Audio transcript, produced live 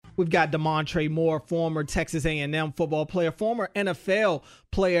We've got Damontre Moore, former Texas A&M football player, former NFL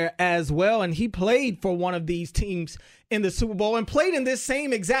player as well, and he played for one of these teams in the Super Bowl and played in this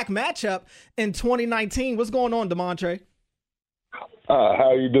same exact matchup in 2019. What's going on, Damontre? How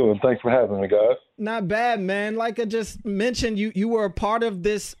are you doing? Thanks for having me, guys. Not bad, man. Like I just mentioned, you were a part of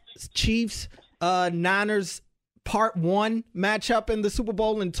this Chiefs Niners Part 1 matchup in the Super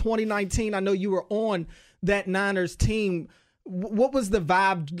Bowl in 2019. I know you were on that Niners team. What was the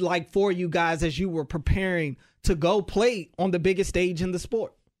vibe like for you guys as you were preparing to go play on the biggest stage in the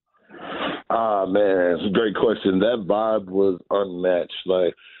sport? Man, it's a great question. That vibe was unmatched.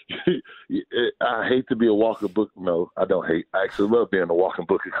 Like, I hate to be a walking book. No, I don't hate. I actually love being a walking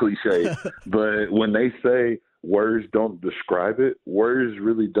book of cliche. But when they say words don't describe it, words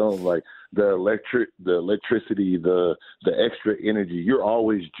really don't. Like the electricity, the extra energy. You're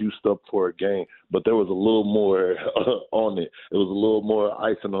always juiced up for a game, but there was a little more on it. It was a little more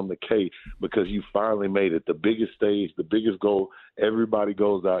icing on the cake because you finally made it. The biggest stage, the biggest goal. Everybody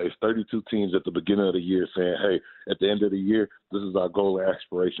goes out. It's 32 teams at the beginning of the year saying, hey, at the end of the year, this is our goal and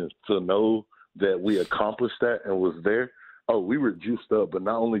aspirations. To know that we accomplished that and was there. Oh, we were juiced up, but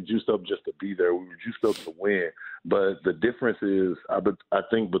not only juiced up just to be there, we were juiced up to win. But the difference is, I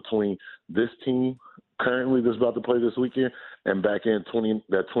think, between this team currently that's about to play this weekend and back in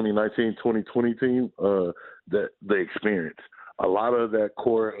that 2019, 2020 team, that the experience. A lot of that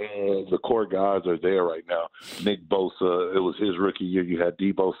core, the core guys are there right now. Nick Bosa, it was his rookie year. You had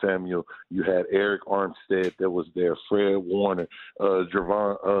Deebo Samuel. You had Eric Armstead that was there. Fred Warner,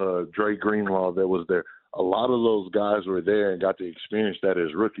 Dre Greenlaw that was there. A lot of those guys were there and got to experience that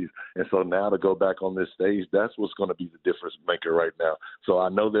as rookies. And so now to go back on this stage, that's what's going to be the difference maker right now. So I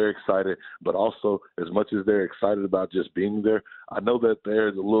know they're excited, but also as much as they're excited about just being there, I know that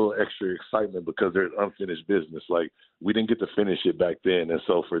there's a little extra excitement because there's unfinished business. Like, we didn't get to finish it back then. And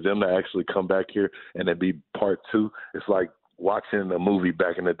so for them to actually come back here and then be part 2, it's like watching a movie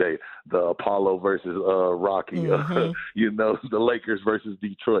back in the day, the Apollo versus Rocky, the Lakers versus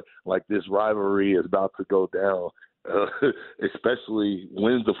Detroit. Like, this rivalry is about to go down, especially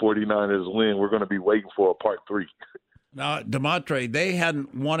when the 49ers win. We're going to be waiting for a part 3. Now, Damontre, they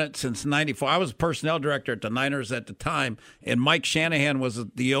hadn't won it since '94. I was personnel director at the Niners at the time, and Mike Shanahan was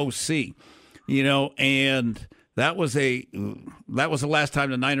the OC, and that was the last time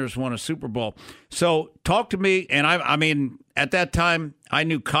the Niners won a Super Bowl. So talk to me, and I mean, at that time, I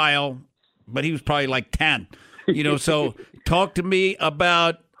knew Kyle, but he was probably like 10, so talk to me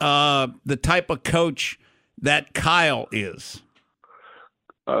about the type of coach that Kyle is.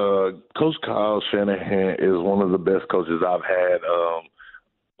 Coach Kyle Shanahan is one of the best coaches I've had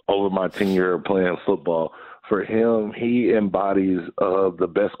over my tenure playing football. For him, he embodies the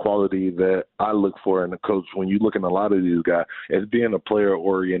best quality that I look for in a coach. When you look at a lot of these guys, as being a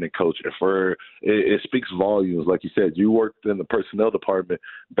player-oriented coach, and it speaks volumes. Like you said, you worked in the personnel department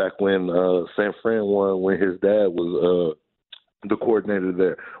back when San Fran won, when his dad was the coordinator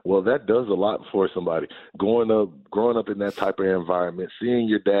there. Well, that does a lot for somebody. Growing up in that type of environment, seeing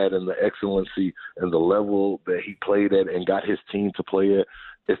your dad and the excellency and the level that he played at and got his team to play at,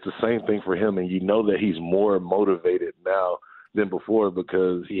 it's the same thing for him. And you know that he's more motivated now than before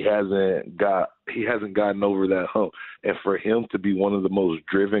because he hasn't gotten over that hump. And for him to be one of the most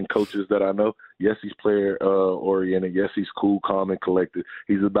driven coaches that I know, yes, he's player oriented. Yes, he's cool, calm, and collected.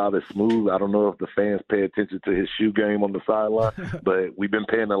 He's about as smooth. I don't know if the fans pay attention to his shoe game on the sideline, but we've been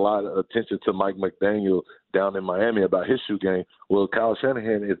paying a lot of attention to Mike McDaniel down in Miami about his shoe game. Well, Kyle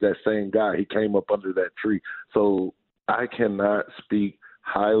Shanahan is that same guy. He came up under that tree. So I cannot speak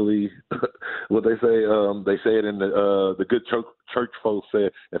highly what they say it in the good church folks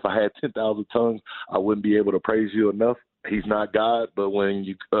said, if I had 10,000 tongues, I wouldn't be able to praise you enough. He's not God, but when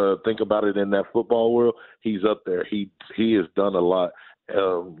you think about it in that football world, he's up there. He has done a lot,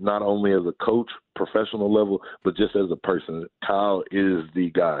 not only as a coach, professional level, but just as a person. Kyle is the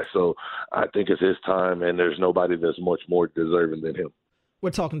guy. So I think it's his time, and there's nobody that's much more deserving than him.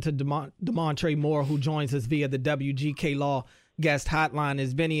 We're talking to Damontre Moore, who joins us via the WGK Law guest hotline.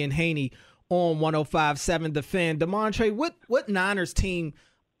 Is Vinny and Haynie on 105.7 The Fan. Damontre, what Niners team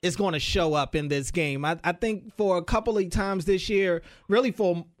is going to show up in this game? I think for a couple of times this year, really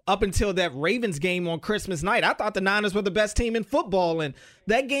for up until that Ravens game on Christmas night, I thought the Niners were the best team in football, and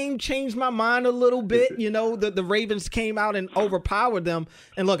that game changed my mind a little bit. The Ravens came out and overpowered them,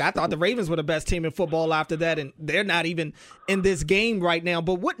 and look, I thought the Ravens were the best team in football after that, and they're not even in this game right now.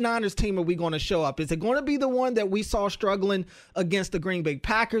 But what Niners team are we going to show up? Is it going to be the one that we saw struggling against the Green Bay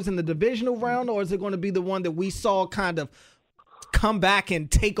Packers in the divisional round, or is it going to be the one that we saw kind of come back and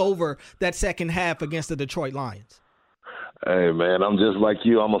take over that second half against the Detroit Lions? Hey, man, I'm just like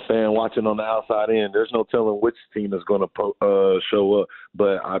you. I'm a fan watching on the outside in. There's no telling which team is going to show up.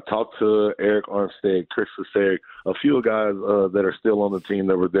 But I talked to Eric Armstead, Chris Kasaric, a few guys that are still on the team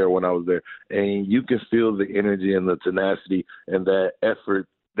that were there when I was there. And you can feel the energy and the tenacity and that effort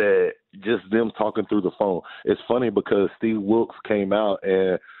that just them talking through the phone. It's funny because Steve Wilkes came out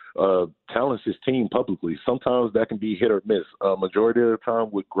and challenge his team publicly. Sometimes that can be hit or miss. Majority of the time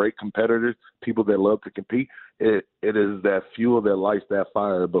with great competitors, people that love to compete, it is that fuel that lights that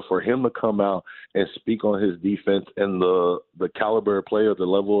fire. But for him to come out and speak on his defense and the caliber of play or the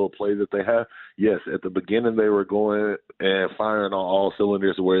level of play that they have, yes, at the beginning they were going and firing on all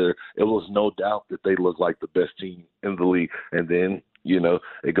cylinders where it was no doubt that they looked like the best team in the league. And then,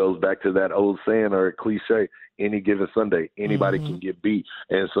 it goes back to that old saying or cliche, any given Sunday, anybody can get beat.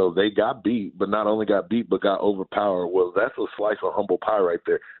 And so they got beat, but not only got beat, but got overpowered. Well, that's a slice of humble pie right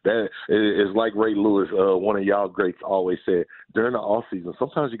there. That is like Ray Lewis, one of y'all greats, always said, during the offseason,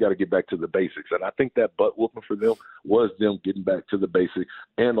 sometimes you got to get back to the basics. And I think that butt whooping for them was them getting back to the basics.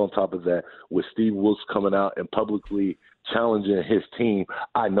 And on top of that, with Steve Wilkes coming out and publicly challenging his team,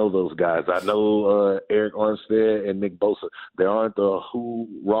 I know those guys. I know Eric Armstead and Nick Bosa. They aren't the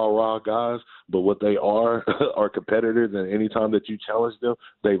rah-rah guys, but what they are competitors, and anytime that you challenge them,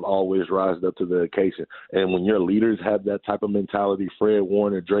 they've always rised up to the occasion. And when your leaders have that type of mentality, Fred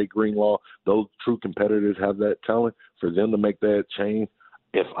Warner, Drake Greenlaw, those true competitors have that talent, for them to make that change,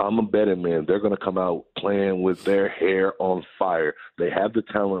 if I'm a betting man, they're going to come out playing with their hair on fire. They have the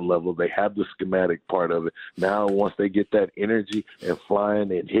talent level. They have the schematic part of it. Now, once they get that energy and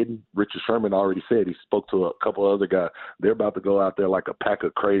flying and hitting, Richard Sherman already said, he spoke to a couple of other guys, they're about to go out there like a pack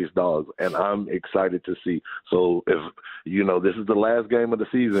of crazed dogs, and I'm excited to see. So if, this is the last game of the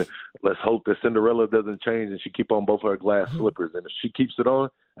season, let's hope that Cinderella doesn't change and she keep on both her glass slippers. And if she keeps it on,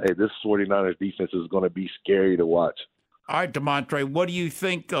 hey, this 49ers defense is going to be scary to watch. All right, Damontre, what do you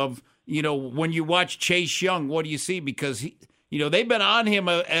think of, when you watch Chase Young, what do you see? Because, they've been on him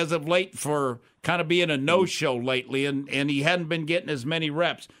as of late for kind of being a no-show lately, and he hadn't been getting as many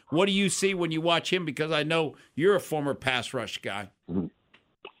reps. What do you see when you watch him? Because I know you're a former pass rush guy. Mm-hmm.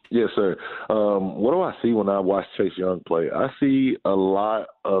 Yes, sir. What do I see when I watch Chase Young play? I see a lot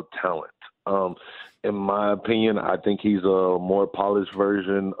of talent. In my opinion, I think he's a more polished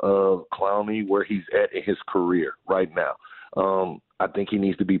version of Clowney where he's at in his career right now. I think he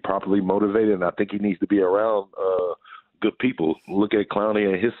needs to be properly motivated, and I think he needs to be around good people. Look at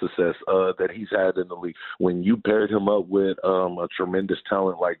Clowney and his success that he's had in the league. When you paired him up with a tremendous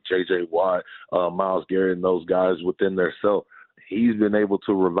talent like J.J. Watt, Myles Garrett, and those guys within their self, he's been able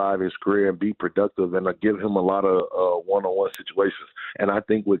to revive his career and be productive and give him a lot of one-on-one situations. And I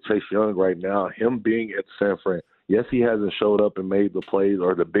think with Chase Young right now, him being at San Fran, yes, he hasn't showed up and made the plays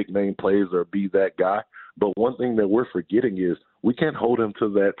or the big-name plays or be that guy. But one thing that we're forgetting is we can't hold him to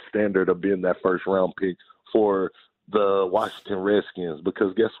that standard of being that first-round pick for the Washington Redskins,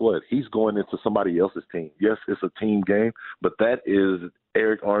 because guess what? He's going into somebody else's team. Yes, it's a team game, but that is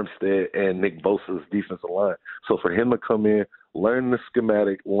Eric Armstead and Nick Bosa's defensive line. So for him to come in, learn the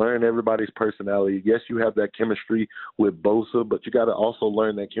schematic, learn everybody's personality. Yes, you have that chemistry with Bosa, but you got to also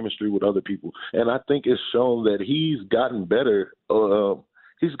learn that chemistry with other people. And I think it's shown that he's gotten better.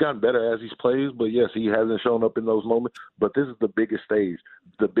 He's gotten better as he's plays, but yes, he hasn't shown up in those moments. But this is the biggest stage.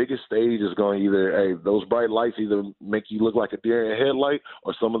 The biggest stage is going either, those bright lights either make you look like a deer in a headlight,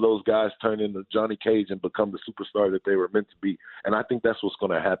 or some of those guys turn into Johnny Cage and become the superstar that they were meant to be. And I think that's what's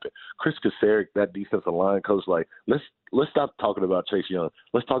going to happen. Chris Kasaric, that defensive line coach, let's stop talking about Chase Young.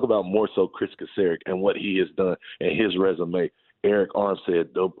 Let's talk about more so Chris Kasaric and what he has done and his resume. Eric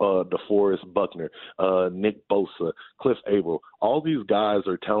Armstead, DeForest Buckner, Nick Bosa, Cliff Abel. All these guys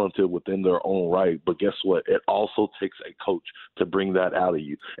are talented within their own right, but guess what? It also takes a coach to bring that out of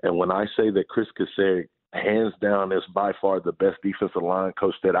you. And when I say that Chris Kasaric, hands down, is by far the best defensive line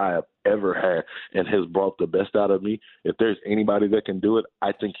coach that I have ever had and has brought the best out of me, if there's anybody that can do it,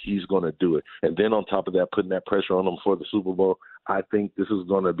 I think he's going to do it. And then on top of that, putting that pressure on him for the Super Bowl, I think this is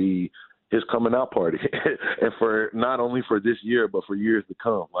going to be his coming out party, and for not only for this year but for years to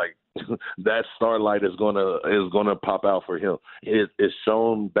come. Like that starlight is gonna pop out for him. It's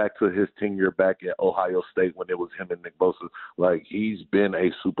shown back to his tenure back at Ohio State when it was him and Nick Bosa. Like, he's been a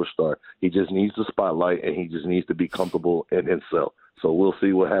superstar. He just needs the spotlight, and he just needs to be comfortable in himself. So we'll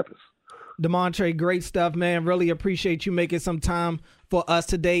see what happens. Damontre, great stuff, man. Really appreciate you making some time for us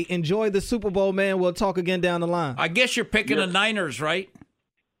today. Enjoy the Super Bowl, man. We'll talk again down the line. I guess you're picking the Niners, right?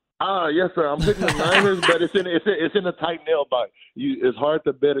 Yes, sir. I'm picking the Niners, but it's in a tight nail bite. It's hard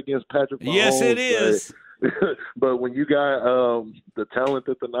to bet against Patrick Mahomes. Yes, it is. But when you got the talent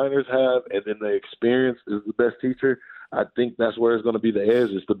that the Niners have, and then the experience is the best teacher, I think that's where it's going to be the edge.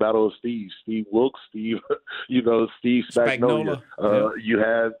 It's the battle of Steve Wilkes, Steve Spagnuolo. You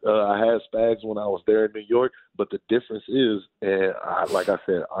had I had Spags when I was there in New York, but the difference is, and like I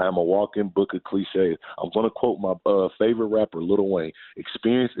said, I am a walking book of cliches. I'm going to quote my favorite rapper, Lil Wayne.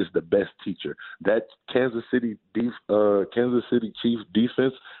 Experience is the best teacher. That Kansas City Chiefs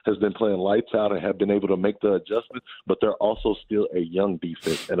defense has been playing lights out and have been able to make the adjustments, but they're also still a young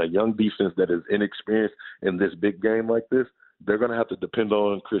defense, and a young defense that is inexperienced in this big game like this. They're going to have to depend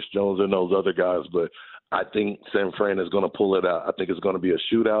on Chris Jones and those other guys, but I think San Fran is going to pull it out. I think it's going to be a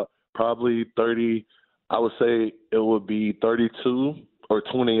shootout, probably 30. I would say it would be 32 or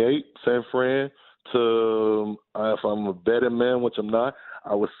 28 San Fran to, if I'm a betting man, which I'm not,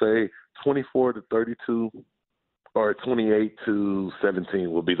 I would say 24 to 32 or 28 to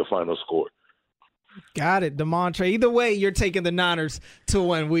 17 will be the final score. Got it, Damontre. Either way, you're taking the Niners to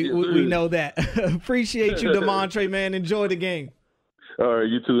win. We know that. Appreciate you, Damontre, man. Enjoy the game. All right,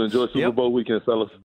 you too. Enjoy Super Bowl weekend, fellas.